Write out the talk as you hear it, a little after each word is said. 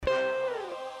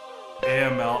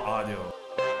AML audio.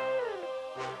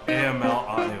 AML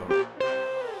audio.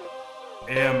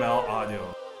 AML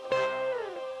audio.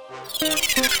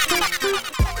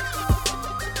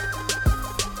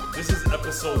 This is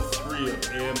episode 3 of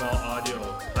AML audio.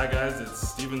 Hi guys, it's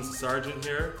Steven Sargent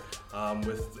here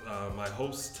with my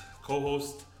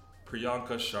co-host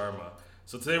Priyanka Sharma.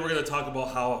 So today we're going to talk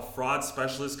about how a fraud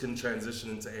specialist can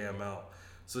transition into AML.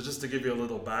 So just to give you a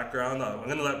little background, I'm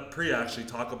going to let Priya actually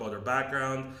talk about her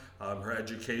background, her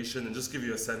education, and just give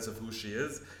you a sense of who she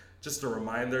is. Just a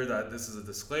reminder that this is a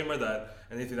disclaimer that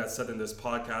anything that's said in this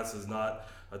podcast is not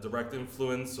a direct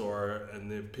influence or in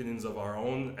the opinions of our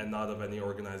own and not of any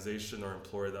organization or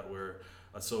employer that we're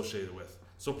associated with.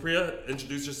 So Priya,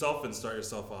 introduce yourself and start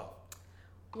yourself off.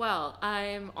 Well,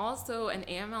 I'm also an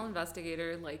AML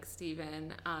investigator like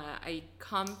Steven. I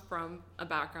come from a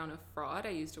background of fraud. I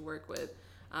used to work with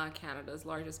Canada's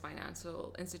largest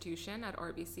financial institution at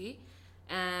RBC.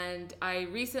 And I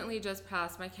recently just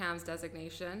passed my CAMS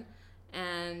designation.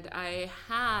 And I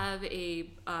have a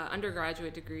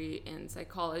undergraduate degree in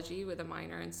psychology with a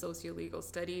minor in socio-legal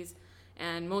studies.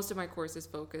 And most of my course is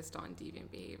focused on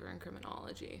deviant behavior and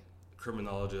criminology.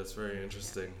 Criminology, that's very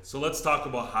interesting. So let's talk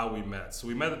about how we met. So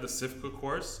we met at the CIFCA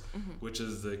course, which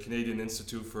is the Canadian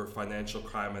Institute for Financial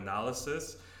Crime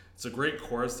Analysis. It's a great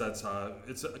course that's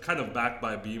it's kind of backed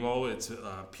by BMO. It's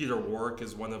Peter Warwick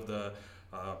is one of the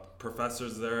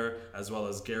professors there, as well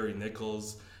as Gary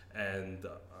Nichols and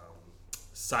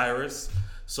Cyrus.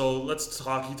 So let's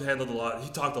talk. He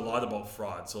talked a lot about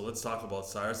fraud. So let's talk about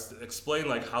Cyrus. Explain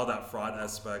how that fraud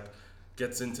aspect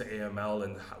gets into AML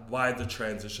and why the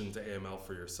transition to AML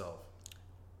for yourself.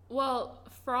 Well,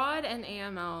 fraud and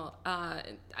AML,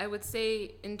 I would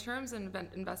say in terms of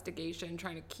investigation,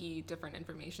 trying to key different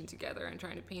information together and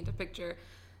trying to paint a picture,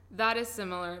 that is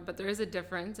similar, but there is a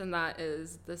difference, and that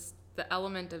is the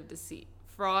element of deceit.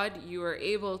 Fraud, you are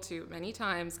able to many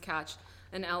times catch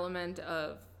an element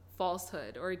of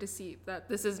falsehood or deceit that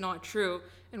this is not true,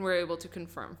 and we're able to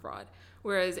confirm fraud.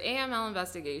 Whereas AML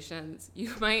investigations,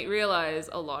 you might realize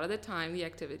a lot of the time the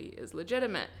activity is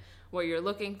legitimate. What you're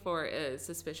looking for is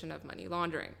suspicion of money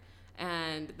laundering.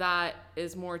 And that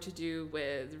is more to do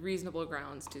with reasonable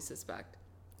grounds to suspect.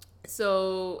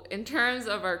 So in terms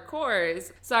of our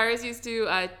course, Cyrus used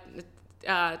to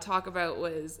talk about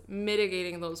was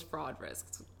mitigating those fraud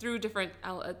risks through different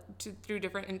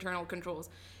internal controls.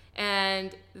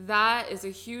 And that is a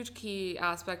huge key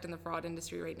aspect in the fraud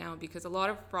industry right now, because a lot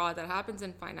of fraud that happens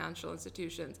in financial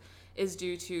institutions is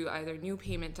due to either new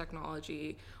payment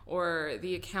technology or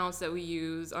the accounts that we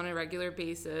use on a regular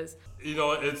basis.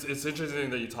 It's interesting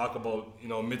that you talk about,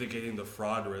 mitigating the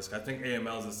fraud risk. I think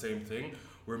AML is the same thing.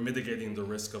 We're mitigating the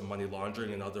risk of money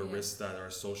laundering and other risks that are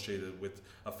associated with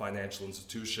a financial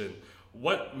institution.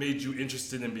 What made you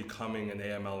interested in becoming an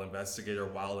AML investigator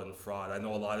while in fraud? I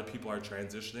know a lot of people are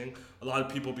transitioning. A lot of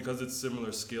people, because it's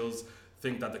similar skills,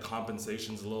 think that the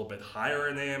compensation is a little bit higher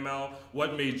in AML.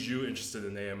 What made you interested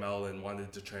in AML and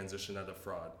wanted to transition out of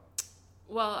fraud?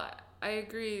 Well, I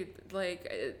agree.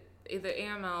 The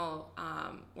AML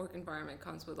work environment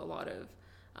comes with a lot of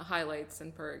highlights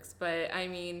and perks. But I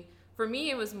mean, for me,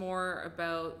 it was more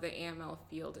about the AML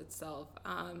field itself.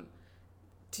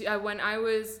 When I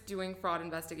was doing fraud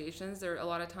investigations, there a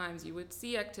lot of times you would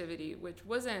see activity which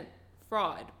wasn't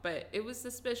fraud, but it was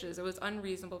suspicious. It was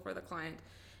unreasonable for the client.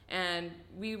 And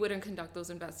we wouldn't conduct those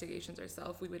investigations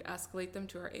ourselves. We would escalate them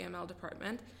to our AML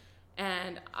department.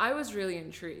 And I was really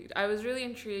intrigued. I was really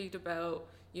intrigued about,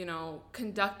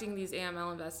 conducting these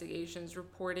AML investigations,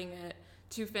 reporting it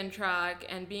to FinTrack,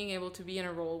 and being able to be in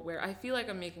a role where I feel like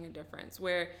I'm making a difference,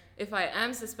 where if I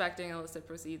am suspecting illicit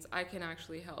proceeds, I can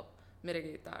actually help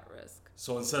mitigate that risk.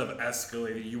 So instead of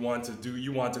escalating, you want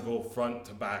to go front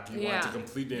to back. You want to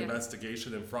complete the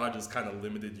investigation, and fraud just kind of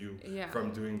limited you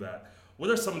from doing that. What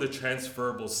are some of the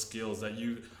transferable skills that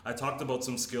I talked about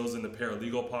some skills in the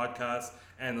paralegal podcast,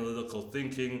 analytical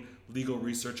thinking, legal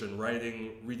research and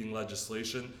writing, reading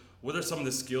legislation. What are some of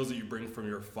the skills that you bring from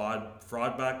your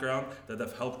fraud background that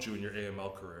have helped you in your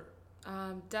AML career?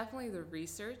 Definitely the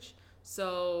research.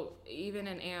 So even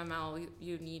in AML,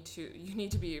 you need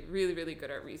to be really, really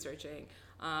good at researching.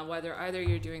 Whether either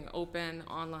you're doing open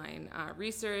online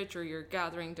research or you're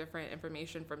gathering different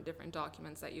information from different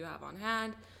documents that you have on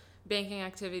hand. Banking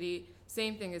activity,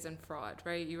 same thing as in fraud,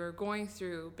 right? You are going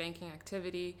through banking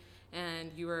activity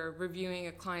and you are reviewing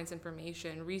a client's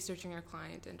information, researching your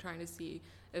client and trying to see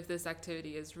if this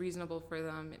activity is reasonable for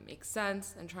them, it makes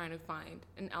sense, and trying to find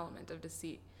an element of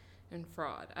deceit in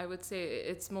fraud. I would say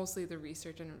it's mostly the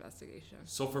research and investigation.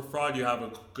 So for fraud, you have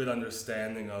a good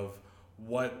understanding of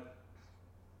what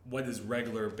what is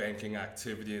regular banking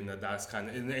activity, and that's kind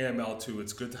of in the AML too.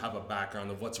 It's good to have a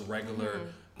background of what's regular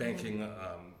banking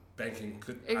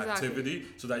activity,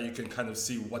 so that you can kind of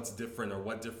see what's different or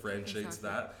what differentiates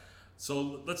that.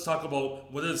 So let's talk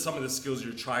about what are some of the skills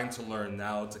you're trying to learn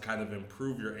now to kind of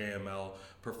improve your AML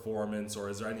performance, or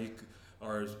is there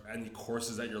any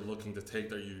courses that you're looking to take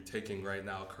that you're taking right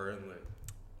now currently?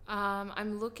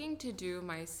 I'm looking to do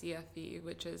my CFE,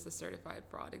 which is the Certified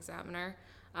Fraud Examiner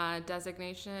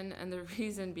designation, and the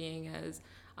reason being is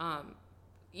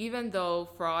even though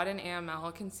fraud and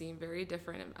AML can seem very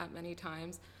different at many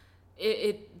times,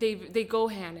 they go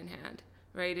hand in hand,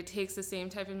 right? It takes the same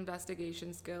type of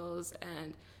investigation skills,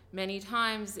 and many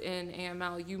times in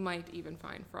AML you might even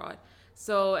find fraud.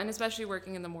 So, and especially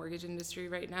working in the mortgage industry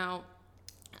right now,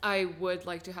 I would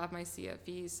like to have my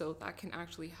CFE so that can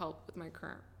actually help with my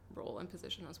current role and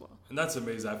position as well. And that's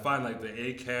amazing. I find like the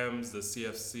ACAMS, the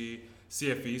CFE,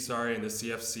 and the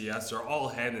CFCS are all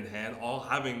hand in hand. All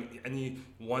having any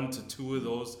 1 to 2 of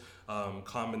those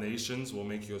combinations will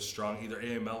make you a strong either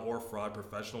AML or fraud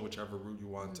professional, whichever route you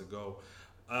want to go.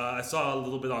 I saw a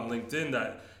little bit on LinkedIn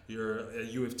that you're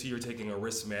at U of T, you're taking a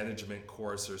risk management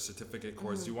course or certificate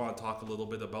course. Do you want to talk a little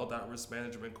bit about that risk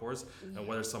management course and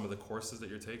what are some of the courses that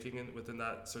you're taking within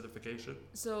that certification?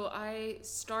 So I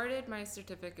started my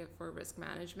certificate for risk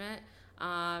management.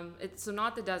 It's so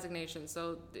not the designation.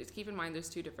 So keep in mind there's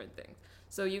 2 different things.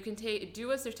 So you can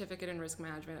do a certificate in risk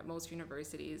management at most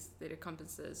universities that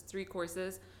encompasses 3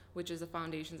 courses, which is the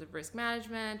foundations of risk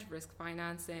management, risk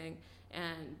financing,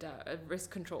 and risk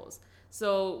controls.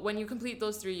 So when you complete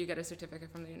those 3, you get a certificate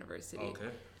from the university. Okay.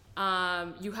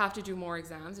 You have to do more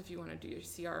exams if you want to do your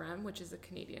CRM, which is a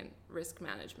Canadian risk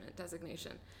management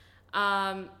designation.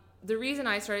 The reason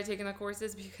I started taking the course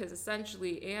is because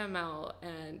essentially AML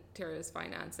and terrorist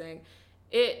financing,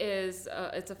 it's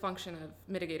a function of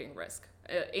mitigating risk,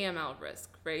 AML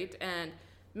risk, right? And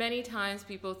many times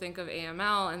people think of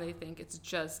AML and they think it's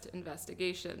just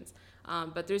investigations.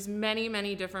 But there's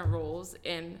many different roles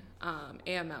in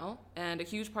AML, and a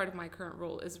huge part of my current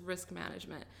role is risk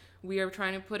management. We are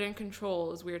trying to put in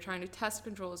controls, we are trying to test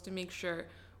controls to make sure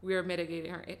we are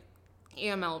mitigating our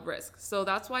AML risk. So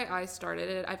that's why I started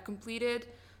it. I've completed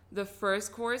the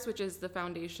first course, which is the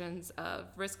foundations of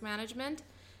risk management.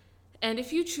 And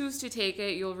if you choose to take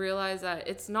it, you'll realize that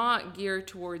it's not geared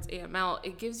towards AML.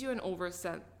 It gives you an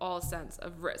overall sense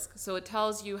of risk. So it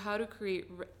tells you how to create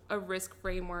a risk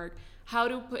framework, how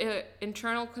to put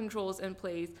internal controls in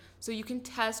place so you can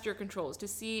test your controls to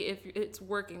see if it's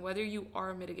working, whether you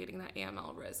are mitigating that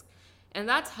AML risk. And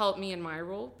that's helped me in my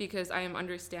role because I am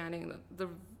understanding the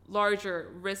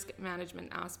larger risk management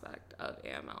aspect of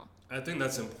AML. I think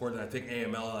that's important. I think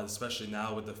AML, especially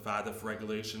now with the FATF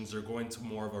regulations, they're going to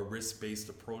more of a risk-based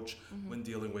approach when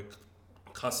dealing with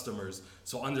customers.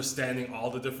 So understanding all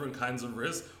the different kinds of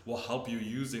risk will help you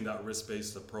using that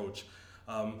risk-based approach.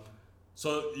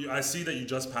 I see that you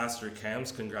just passed your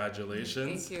CAMS.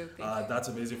 Congratulations. Thank you. That's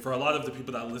amazing. For a lot of the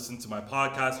people that listen to my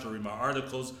podcast or read my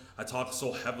articles, I talk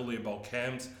so heavily about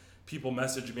CAMS. People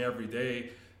message me every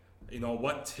day. You know,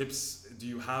 what tips do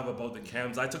you have about the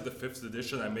CAMS? I took the 5th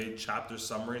edition. I made chapter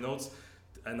summary notes.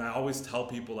 And I always tell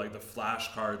people like the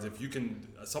flashcards, if you can,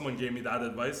 someone gave me that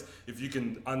advice, if you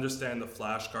can understand the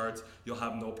flashcards, you'll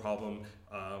have no problem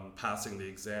passing the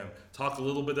exam. Talk a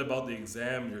little bit about the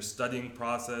exam, your studying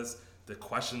process, the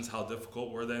questions, how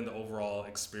difficult were they, and the overall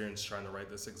experience trying to write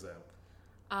this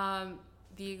exam.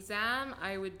 The exam,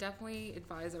 I would definitely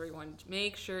advise everyone,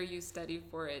 make sure you study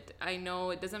for it. I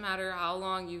know it doesn't matter how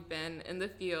long you've been in the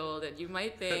field, and you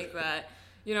might think that,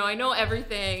 I know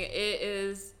everything.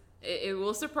 It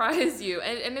will surprise you.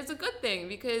 And it's a good thing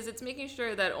because it's making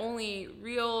sure that only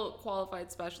real qualified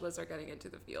specialists are getting into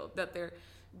the field, that they're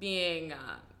being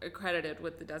accredited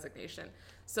with the designation.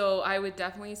 So I would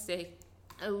definitely say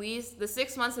at least the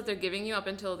 6 months that they're giving you up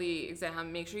until the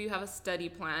exam, make sure you have a study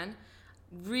plan.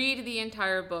 Read the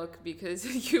entire book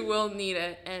because you will need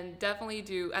it, and definitely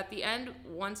do at the end,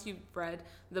 once you've read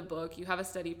the book, you have a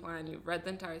study plan, you've read the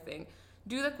entire thing,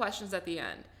 do the questions at the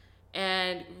end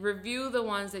and review the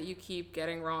ones that you keep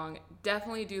getting wrong.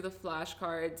 Definitely do the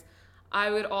flashcards. I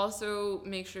would also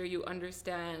make sure you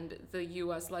understand the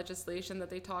US legislation that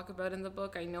they talk about in the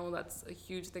book. I know that's a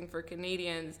huge thing for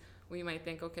Canadians. We might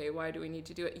think, okay, why do we need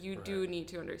to do it? You do need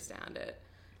to understand it.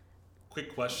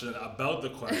 Quick question about the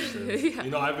questions.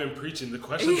 Yeah. I've been preaching. The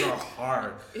questions are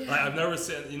hard. Yeah. Like, I've never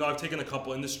seen, I've taken a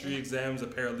couple industry exams, a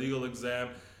paralegal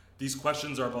exam. These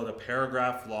questions are about a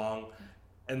paragraph long.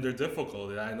 and they're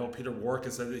difficult. And I know Peter Warwick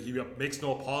has said that he makes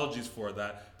no apologies for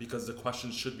that because the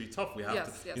questions should be tough. We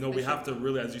have we have to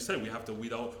really, as you said, we have to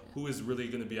weed out who is really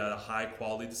going to be at a high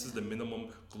quality. This is the minimum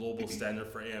global standard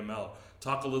for AML.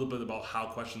 Talk a little bit about how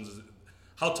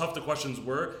tough the questions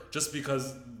were, just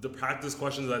because the practice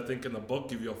questions, I think, in the book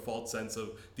give you a false sense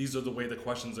of these are the way the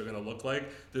questions are going to look like.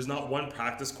 There's not one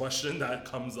practice question that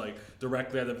comes like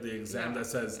directly out of the exam that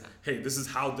says, hey, this is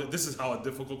how a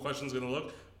difficult question is going to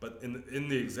look. But in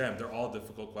the exam, they're all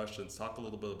difficult questions. Talk a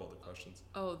little bit about the questions.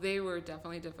 Oh, they were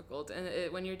definitely difficult.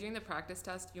 And when you're doing the practice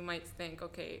test, you might think,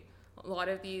 okay, a lot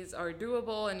of these are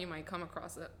doable, and you might come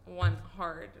across one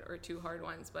hard or two hard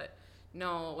ones, but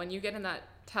no, when you get in that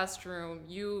test room,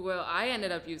 I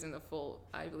ended up using the full,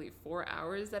 I believe, 4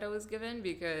 hours that I was given,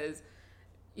 because,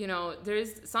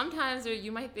 there's sometimes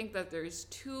you might think that there's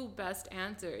two best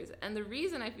answers. And the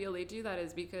reason I feel they do that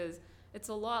is because it's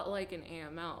a lot like an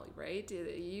AML, right?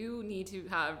 You need to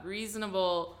have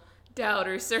reasonable doubt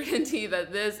or certainty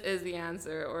that this is the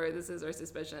answer or this is our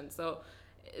suspicion. So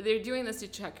they're doing this to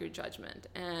check your judgment.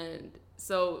 And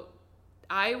so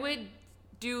I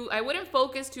wouldn't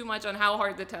focus too much on how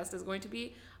hard the test is going to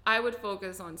be. I would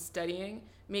focus on studying,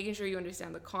 making sure you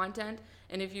understand the content.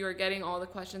 And if you are getting all the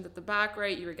questions at the back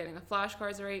right, you are getting the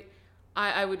flashcards right,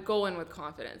 I would go in with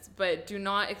confidence. But do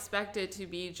not expect it to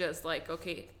be just like,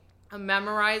 okay, I'm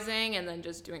memorizing and then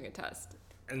just doing a test.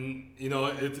 And,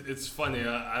 it's funny.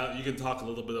 You can talk a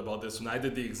little bit about this. When I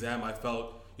did the exam, I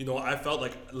felt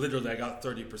like literally I got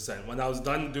 30%. When I was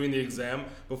done doing the exam,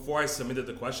 before I submitted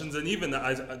the questions, and even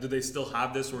do they still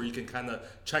have this where you can kind of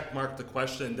check mark the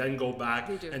question and then go back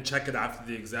and check it after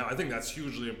the exam? I think that's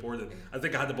hugely important. I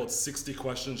think I had about 60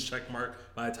 questions check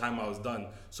marked by the time I was done.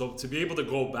 So to be able to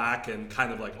go back and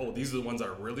kind of like, oh, these are the ones I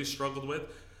really struggled with.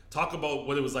 Talk about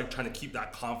what it was like trying to keep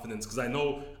that confidence, because I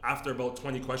know after about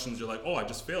 20 questions, you're like, oh, I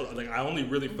just failed. Like I only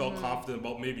really felt confident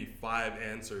about maybe 5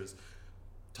 answers.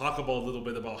 Talk about a little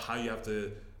bit about how you have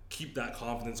to keep that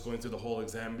confidence going through the whole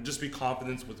exam. Just be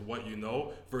confident with what you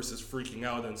know versus freaking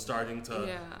out and starting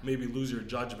to maybe lose your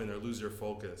judgment or lose your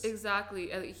focus.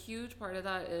 Exactly. A huge part of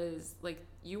that is like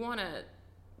you want to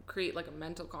create like a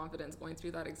mental confidence going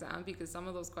through that exam, because some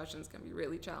of those questions can be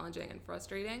really challenging and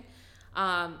frustrating.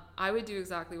 I would do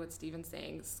exactly what Steven's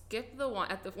saying. Skip the one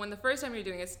when the first time you're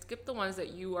doing it, skip the ones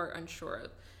that you are unsure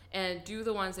of, and do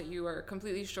the ones that you are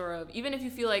completely sure of. Even if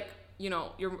you feel like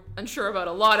you're unsure about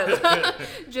a lot of them,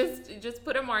 just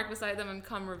put a mark beside them and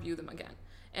come review them again.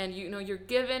 And you're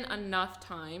given enough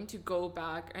time to go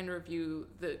back and review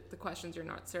the questions you're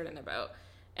not certain about.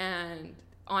 And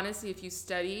honestly, if you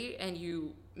study and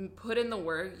you put in the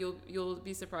work, you'll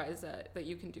be surprised that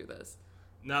you can do this.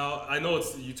 Now, I know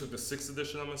you took the 6th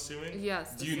edition, I'm assuming?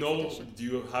 Yes. Do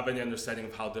you have any understanding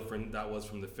of how different that was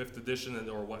from the 5th edition,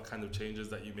 or what kind of changes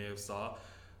that you may have saw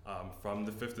from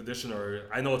the 5th edition? Or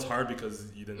I know it's hard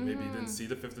because you didn't see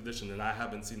the 5th edition, and I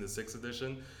haven't seen the 6th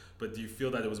edition, but do you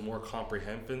feel that it was more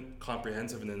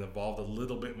comprehensive and it involved a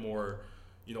little bit more,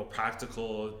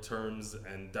 practical terms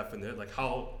and definite? Like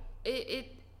how...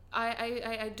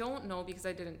 I don't know, because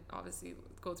I didn't obviously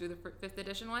go through the 5th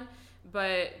edition one,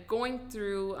 but going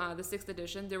through the 6th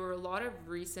edition, there were a lot of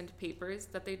recent papers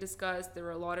that they discussed. There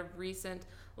were a lot of recent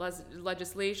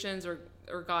legislations or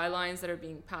guidelines that are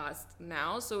being passed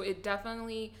now. So it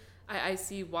definitely, I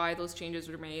see why those changes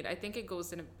were made. I think it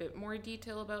goes in a bit more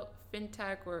detail about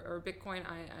fintech or Bitcoin.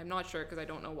 I'm not sure, because I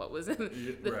don't know what was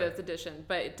in the 5th edition,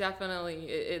 but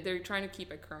definitely they're trying to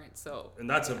keep it current. And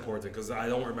that's important, because I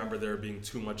don't remember there being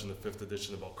too much in the 5th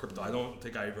edition about crypto. I don't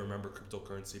think I even remember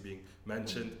cryptocurrency being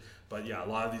mentioned. But yeah, a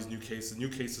lot of these new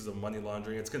cases of money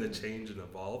laundering, it's going to change and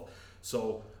evolve.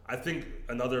 So I think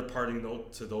another parting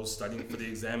note to those studying for the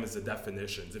exam is the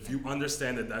definitions. If you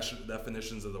understand the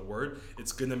definitions of the word,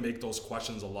 it's going to make those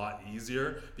questions a lot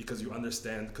easier, because you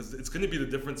understand, because it's going to be the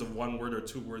difference of one word or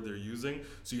two words they're using.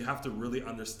 So you have to really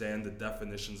understand the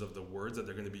definitions of the words that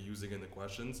they're going to be using in the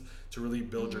questions to really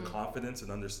build your confidence and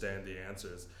understand the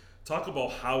answers. Talk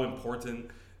about how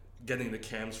important getting the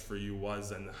CAMS for you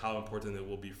was, and how important it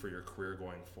will be for your career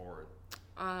going forward.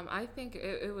 I think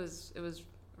it was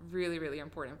really, really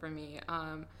important for me,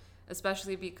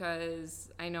 especially because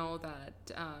I know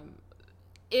that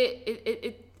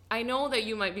I know that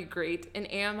you might be great in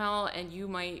AML and you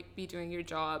might be doing your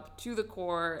job to the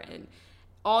core and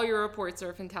all your reports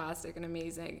are fantastic and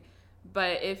amazing,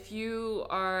 but if you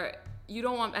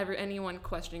don't want anyone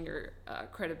questioning your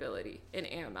credibility in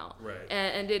AML. Right.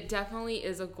 And it definitely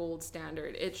is a gold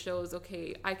standard. It shows,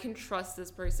 okay, I can trust this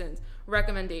person's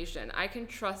recommendation. I can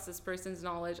trust this person's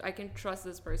knowledge. I can trust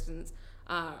this person's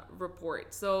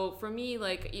report. So for me,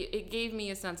 like it gave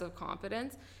me a sense of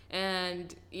confidence,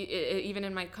 and even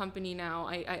in my company now,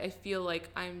 I feel like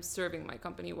I'm serving my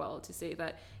company well to say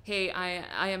that, hey,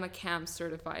 I am a CAM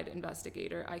certified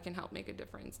investigator. I can help make a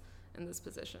difference in this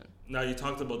position. Now you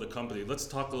talked about the company. Let's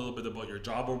talk a little bit about your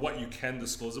job, or what you can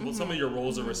disclose about some of your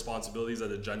roles and responsibilities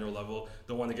at a general level.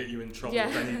 Don't want to get you in trouble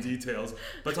with any details,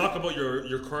 but talk about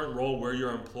your current role, where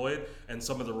you're employed, and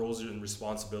some of the roles and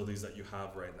responsibilities that you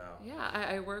have right now. Yeah,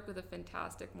 I work with a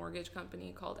fantastic mortgage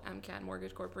company called MCAN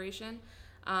Mortgage Corporation.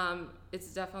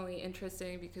 It's definitely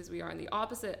interesting because we are on the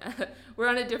opposite. We're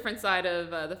on a different side of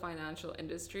the financial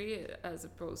industry as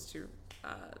opposed to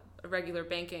regular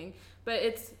banking, but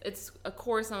it's a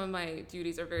core. Some of my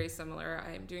duties are very similar.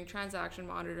 I'm doing transaction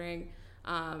monitoring,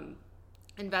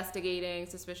 investigating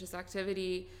suspicious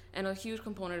activity, and a huge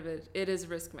component of it is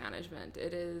risk management.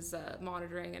 It is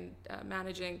monitoring and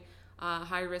managing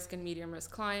high risk and medium risk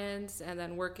clients, and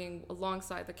then working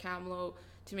alongside the CAMLO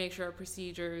to make sure our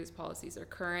procedures, policies are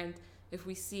current. If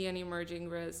we see any emerging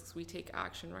risks, we take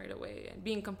action right away, and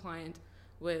being compliant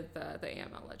with the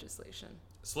AML legislation.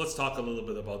 So let's talk a little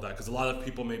bit about that, because a lot of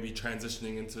people may be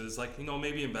transitioning into this, like,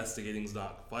 maybe investigating is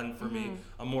not fun for me.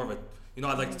 I'm more of a,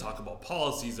 I'd like to talk about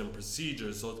policies and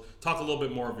procedures. So talk a little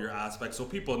bit more of your aspects, so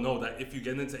people know that if you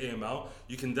get into AML,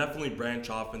 you can definitely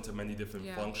branch off into many different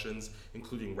functions,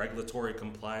 including regulatory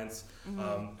compliance,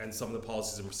 and some of the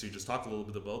policies and procedures. Talk a little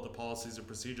bit about the policies and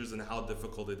procedures and how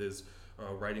difficult it is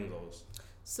writing those.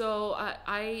 So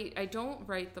I don't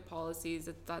write the policies.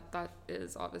 That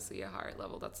is obviously a higher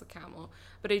level. That's the CAML.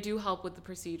 But I do help with the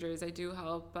procedures. I do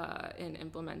help in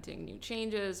implementing new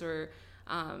changes or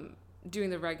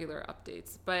doing the regular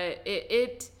updates. But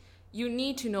you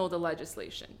need to know the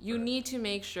legislation. You need to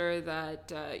make sure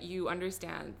that you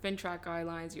understand FINTRAC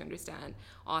guidelines, you understand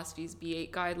OSFI's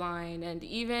B8 guideline, and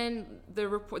even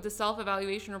the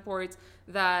self-evaluation reports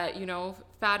that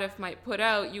FATF might put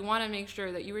out. You want to make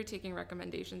sure that you are taking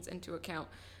recommendations into account.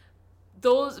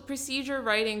 Those procedure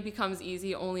writing becomes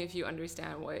easy only if you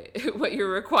understand what you're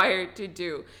required to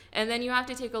do. And then you have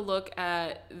to take a look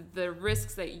at the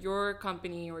risks that your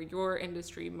company or your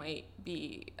industry might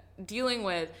be dealing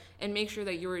with, and make sure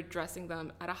that you're addressing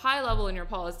them at a high level in your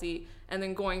policy and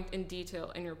then going in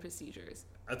detail in your procedures.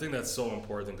 I think that's so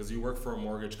important, because you work for a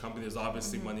mortgage company. There's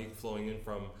obviously money flowing in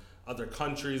from other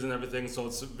countries and everything, so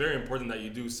it's very important that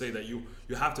you do say that you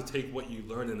have to take what you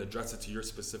learn and address it to your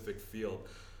specific field.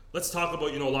 Let's talk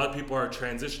about, a lot of people are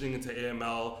transitioning into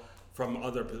AML from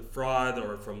other fraud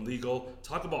or from legal.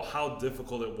 Talk about how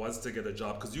difficult it was to get a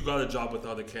job, because you got a job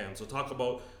without a CAM. So talk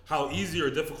about how easy or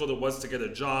difficult it was to get a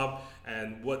job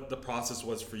and what the process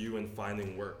was for you in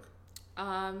finding work.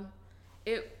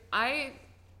 I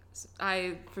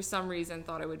for some reason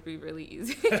thought it would be really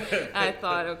easy. I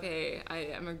thought, okay, I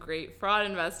am a great fraud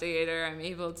investigator. I'm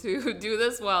able to do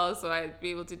this well, so I'd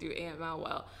be able to do AML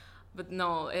well. But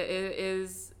no,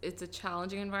 it's a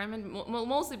challenging environment,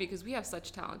 mostly because we have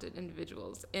such talented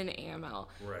individuals in AML.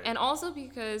 Right. And also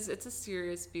because it's a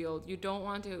serious field. You don't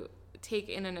want to take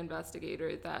in an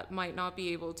investigator that might not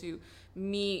be able to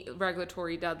meet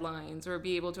regulatory deadlines or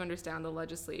be able to understand the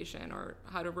legislation or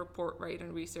how to report, write,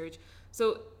 and research.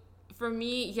 So for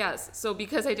me, yes. So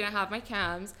because I didn't have my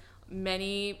CAMs,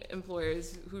 many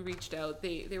employers who reached out,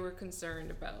 they were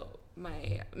concerned about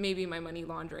my money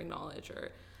laundering knowledge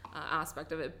or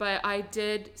aspect of it. But I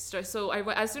did start,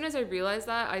 as soon as I realized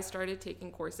that, I started taking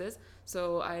courses.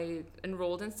 So I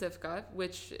enrolled in CIFCA,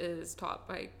 which is taught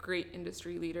by great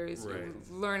industry leaders. Right. You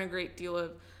learn a great deal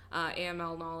of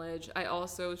AML knowledge. I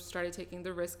also started taking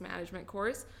the risk management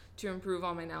course to improve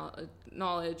on my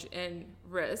knowledge in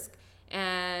risk.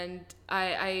 And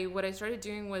what I started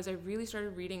doing was I really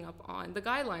started reading up on the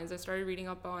guidelines. I started reading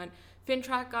up on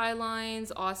FINTRAC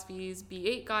guidelines, OSFI's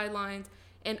B8 guidelines,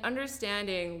 and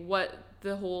understanding what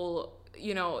the whole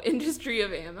industry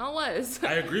of AML was.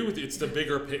 I agree with you. It's the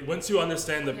bigger once you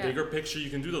understand the bigger picture,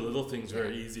 you can do the little things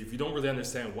very easy. If you don't really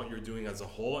understand what you're doing as a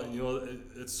whole, and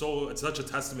it's such a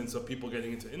testament to people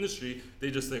getting into industry. They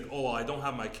just think, oh, I don't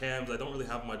have my CAMs, I don't really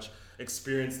have much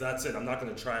experience, that's it, I'm not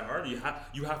going to try hard.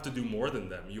 You have to do more than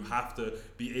them. You have to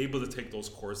be able to take those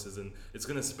courses, and it's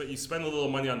going to you spend a little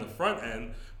money on the front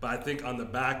end, but I think on the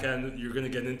back end you're going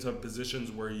to get into positions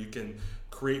where you can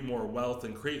create more wealth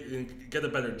and get a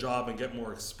better job and get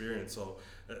more experience. So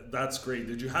that's great.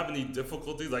 Did you have any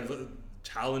difficulties, like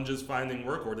challenges finding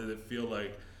work, or did it feel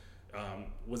like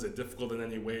was it difficult in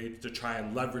any way to try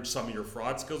and leverage some of your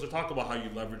fraud skills? Or talk about how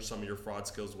you leverage some of your fraud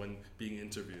skills when being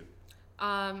interviewed.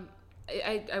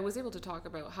 I was able to talk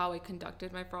about how I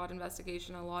conducted my fraud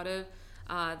investigation. A lot of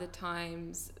the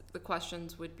times the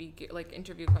questions would be like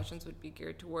interview questions would be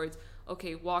geared towards,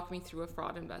 okay, walk me through a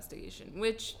fraud investigation,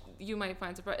 which you might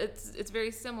find surprising. It's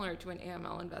very similar to an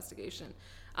AML investigation,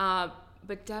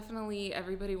 but definitely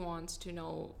everybody wants to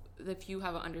know if you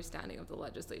have an understanding of the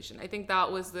legislation. I think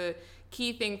that was the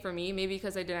key thing for me, maybe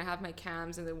because I didn't have my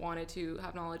CAMs and they wanted to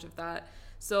have knowledge of that.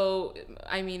 So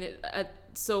I mean,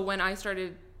 so when I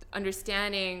started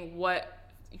understanding what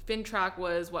FINTRAC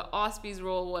was, what OSFI's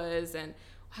role was, and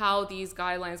how these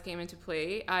guidelines came into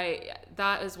play,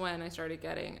 that is when I started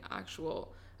getting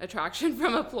actual attraction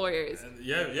from employers.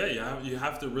 You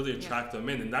have to really attract them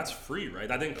in, and that's free, right?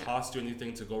 That didn't cost you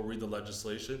anything to go read the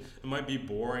legislation. It might be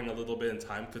boring a little bit and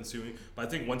time consuming, but I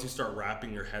think once you start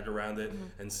wrapping your head around it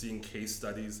and seeing case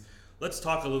studies, let's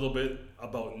talk a little bit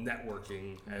about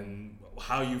networking and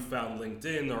how you found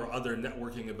LinkedIn or other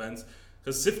networking events.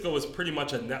 Because CIFCA was pretty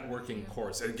much a networking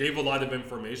course. It gave a lot of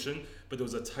information, but there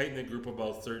was a tight-knit group of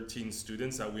about 13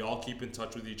 students that we all keep in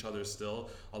touch with each other still.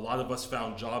 A lot of us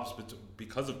found jobs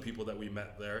because of people that we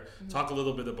met there. Talk a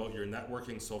little bit about your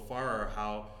networking so far, or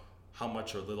how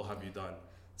much or little have you done?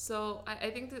 So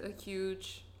I think that a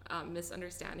huge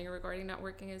misunderstanding regarding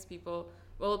networking is people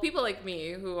like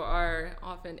me who are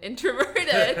often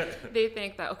introverted, they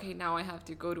think that, okay, now I have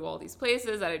to go to all these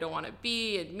places that I don't want to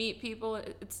be and meet people.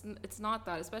 It's not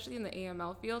that, especially in the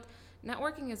AML field.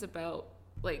 Networking is about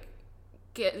like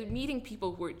meeting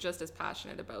people who are just as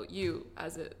passionate about you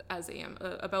about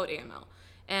AML.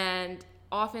 And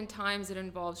oftentimes it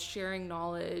involves sharing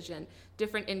knowledge and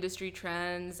different industry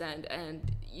trends and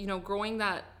growing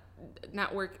that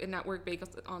network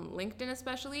based on LinkedIn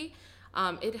especially.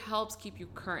 It helps keep you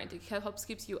current. It helps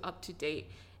keeps you up to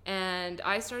date. And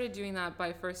I started doing that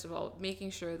by, first of all,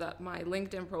 making sure that my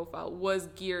LinkedIn profile was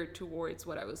geared towards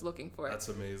what I was looking for. That's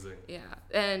amazing. Yeah.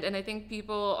 And I think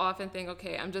people often think,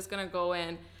 okay, I'm just going to go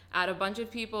in, add a bunch of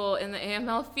people in the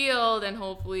AML field and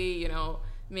hopefully,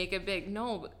 make it big.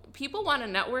 No, people want to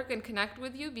network and connect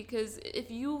with you because if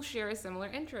you share a similar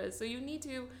interest, so you need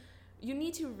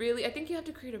to really, I think you have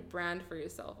to create a brand for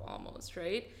yourself almost,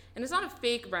 right? And it's not a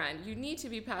fake brand. You need to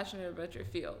be passionate about your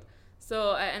field.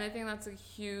 So, and I think that's a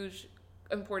huge,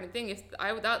 important thing.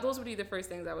 Those would be the first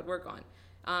things I would work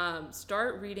on.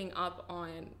 Start reading up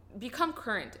on, become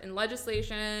current in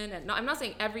legislation, and I'm not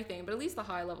saying everything, but at least the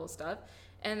high level stuff.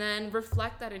 And then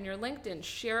reflect that in your LinkedIn,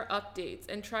 share updates,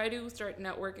 and try to start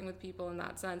networking with people in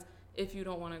that sense if you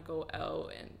don't want to go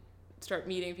out and start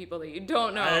meeting people that you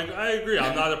don't know. I agree.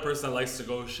 I'm not a person that likes to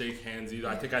go shake hands either.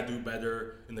 I think I do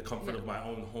better in the comfort of my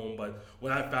own home. But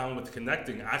what I found with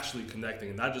actually connecting,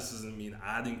 and that just doesn't mean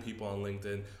adding people on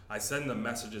LinkedIn. I send them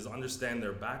messages, understand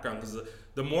their background, because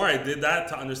the more I did that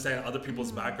to understand other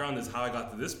people's background is how I got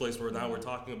to this place where now we're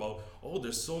talking about,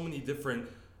 there's so many different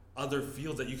other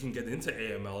fields that you can get into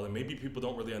AML, and maybe people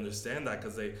don't really understand that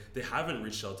because they haven't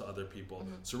reached out to other people.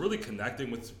 So really connecting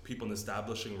with people and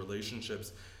establishing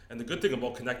relationships. And the good thing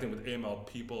about connecting with AML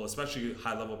people, especially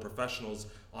high-level professionals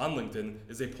on LinkedIn,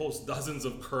 is they post dozens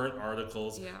of current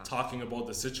articles talking about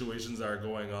the situations that are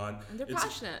going on. And they're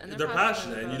passionate. They're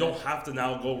passionate, and you don't have to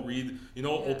now go read,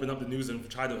 open up the news and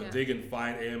try to dig and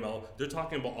find AML. They're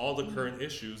talking about all the current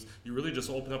issues. You really just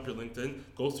open up your LinkedIn,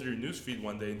 go through your newsfeed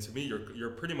one day, and to me,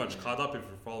 you're pretty much caught up if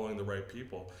you're following the right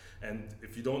people. And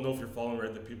if you don't know if you're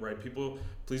following the right people,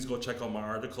 please go check out my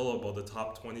article about the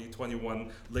top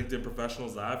 2021 LinkedIn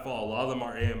professionals that I follow. A lot of them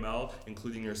are AML,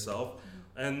 including yourself.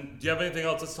 And do you have anything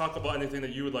else? Let's talk about anything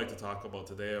that you would like to talk about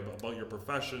today about your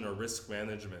profession or risk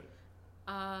management.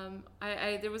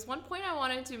 There was one point I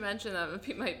wanted to mention that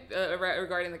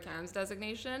regarding the CAMS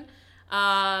designation.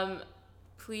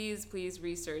 Please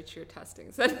research your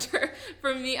testing center.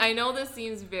 For me, I know this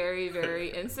seems very,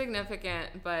 very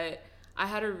insignificant, but I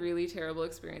had a really terrible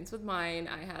experience with mine.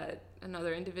 I had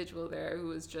another individual there who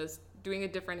was just doing a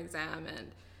different exam and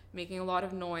making a lot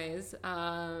of noise.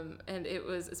 And it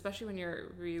was, especially when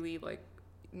you're really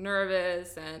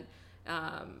nervous and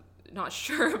not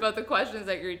sure about the questions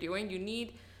that you're doing, you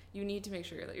need to make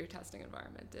sure that your testing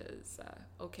environment is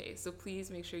okay. So please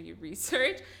make sure you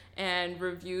research and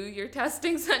review your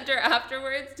testing center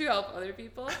afterwards to help other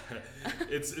people.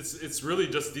 It's really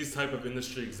just these type of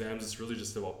industry exams. It's really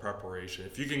just about preparation.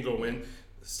 If you can go in,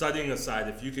 studying aside,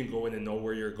 if you can go in and know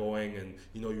where you're going and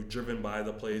you're driven by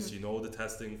the place, the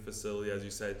testing facility, as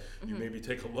you said, you maybe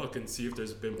take a look and see if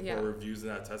there's been poor reviews in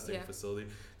that testing facility.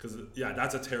 Because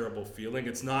that's a terrible feeling.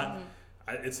 It's not.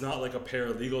 It's not like a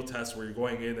paralegal test where you're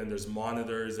going in and there's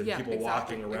monitors and people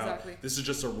walking around. This is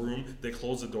just a room. They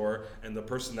close the door and the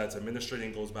person that's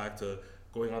administrating goes back to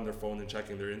going on their phone and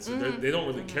checking their Instagram. They don't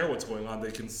really care what's going on.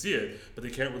 They can see it, but they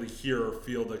can't really hear or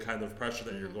feel the kind of pressure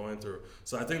that you're going through.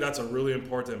 So I think that's a really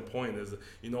important point is,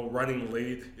 running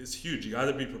late is huge. You got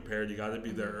to be prepared. You got to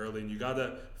be there early, and you got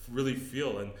to really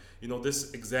feel. And,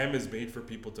 this exam is made for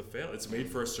people to fail. It's made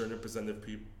for a certain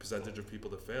percentage of people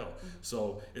to fail.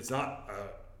 So it's not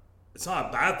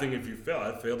a bad thing if you fail.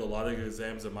 I failed a lot of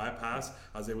exams in my past.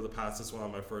 I was able to pass this one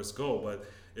on my first go, but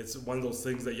it's one of those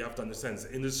things that you have to understand. It's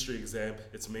an industry exam.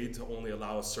 It's made to only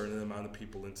allow a certain amount of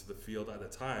people into the field at a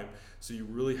time. So you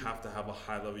really have to have a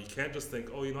high level. You can't just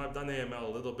think, I've done AML a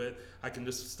little bit. I can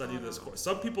just study this course.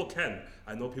 Some people can.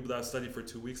 I know people that have studied for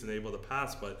 2 weeks and able to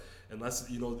pass, but unless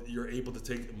you're able to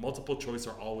take multiple choice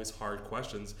are always hard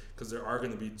questions because there are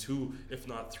going to be 2, if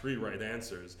not 3 right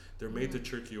answers. They're made to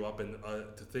trick you up and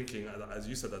to thinking, as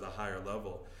you said, at a higher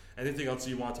level. Anything else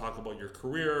you want to talk about your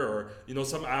career or,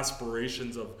 some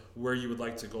aspirations of where you would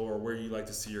like to go or where you'd like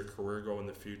to see your career go in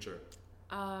the future?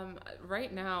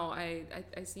 Right now, I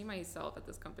see myself at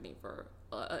this company for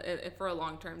a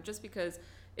long term, just because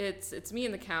it's me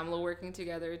and the CAMLA working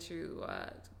together to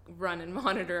run and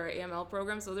monitor our AML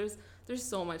program. So there's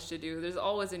so much to do. There's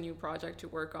always a new project to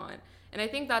work on. And I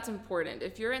think that's important.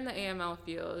 If you're in the AML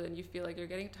field and you feel like you're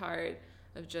getting tired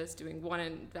of just doing one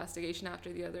investigation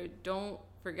after the other, don't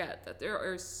forget that there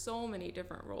are so many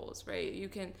different roles, right? You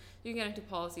can get into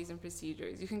policies and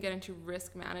procedures. You can get into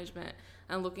risk management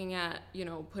and looking at,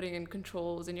 putting in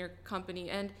controls in your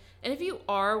company. And if you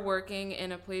are working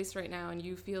in a place right now and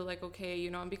you feel like, okay,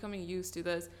 I'm becoming used to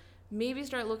this, maybe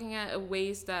start looking at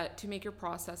ways to make your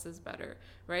processes better,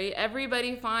 right?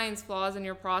 Everybody finds flaws in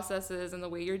your processes and the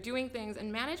way you're doing things,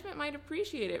 and management might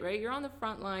appreciate it, right? You're on the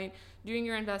front line doing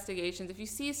your investigations. If you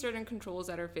see certain controls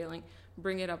that are failing,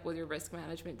 bring it up with your risk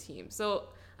management team. So,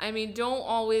 don't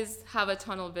always have a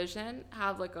tunnel vision.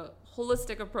 Have like a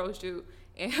holistic approach to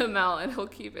AML, and it'll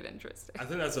keep it interesting. I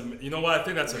think that's I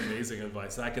think that's amazing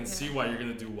advice. And I can see why you're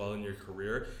going to do well in your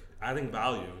career. Adding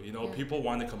value. People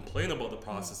want to complain about the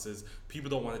processes.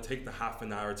 People don't want to take the half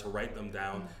an hour to write them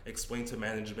down, explain to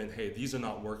management, hey, these are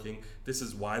not working. This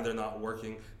is why they're not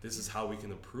working. This is how we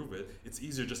can improve it. It's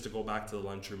easier just to go back to the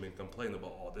lunchroom and complain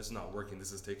about, this is not working.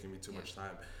 This is taking me too much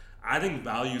time. Adding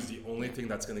value is the only thing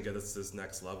that's going to get us to this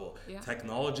next level.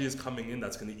 Technology is coming in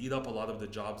that's going to eat up a lot of the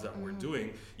jobs that we're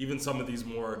doing. Even some of these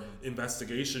more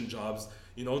investigation jobs,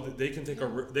 they can take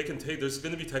there's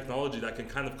going to be technology that can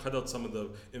kind of cut out some of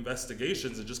the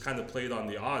investigations and just kind of play it on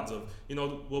the odds of,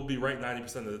 we'll be right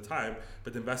 90% of the time,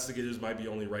 but the investigators might be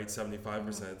only right 75%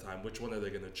 of the time. Which one are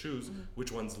they going to choose?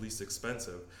 Which one's least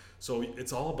expensive? So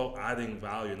it's all about adding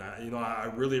value. And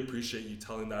I really appreciate you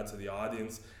telling that to the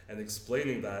audience and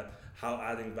explaining that, how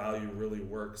adding value really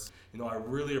works. I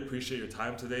really appreciate your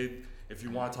time today. If you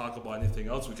want to talk about anything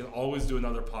else, we can always do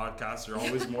another podcast. You're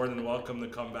always more than welcome to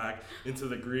come back into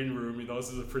the green room. This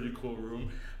is a pretty cool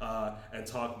room, and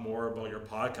talk more about your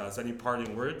podcast. Any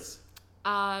parting words?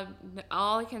 All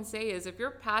I can say is if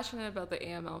you're passionate about the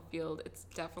AML field, it's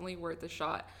definitely worth a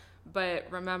shot. But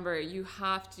remember,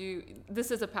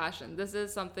 this is a passion. This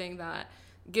is something that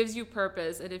gives you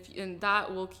purpose, and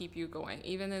that will keep you going,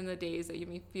 even in the days that you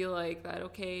may feel like that,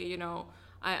 okay,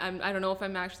 I don't know if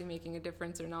I'm actually making a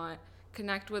difference or not.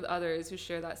 Connect with others who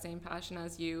share that same passion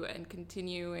as you, and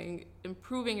continuing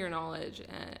improving your knowledge,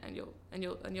 and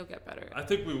you'll get better. I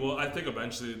think we will. I think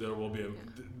eventually there's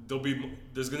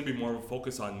going to be more of a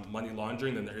focus on money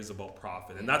laundering than there is about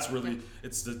profit, and that's really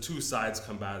it's the two sides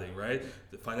combating, right?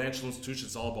 The financial institution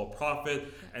is all about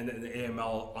profit, and then the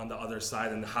AML on the other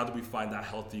side. And how do we find that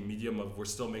healthy medium of we're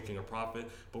still making a profit,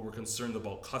 but we're concerned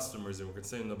about customers and we're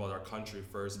concerned about our country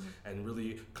first, and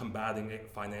really combating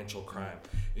financial crime.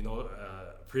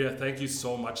 Priya, thank you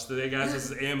so much today, guys. This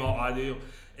is AML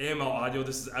Audio.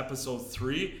 This is episode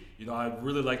 3. I'd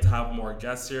really like to have more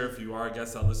guests here. If you are a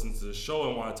guest that listens to the show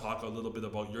and want to talk a little bit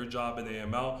about your job in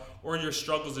AML or your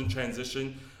struggles in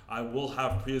transition, I will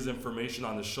have Priya's information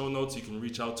on the show notes. You can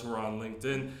reach out to her on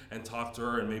LinkedIn and talk to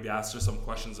her and maybe ask her some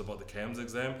questions about the CAMS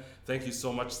exam. Thank you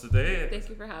so much today. Thank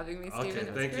you for having me, Stephen.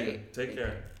 Okay, thank you. Take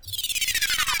care.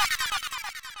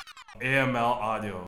 AML Audio.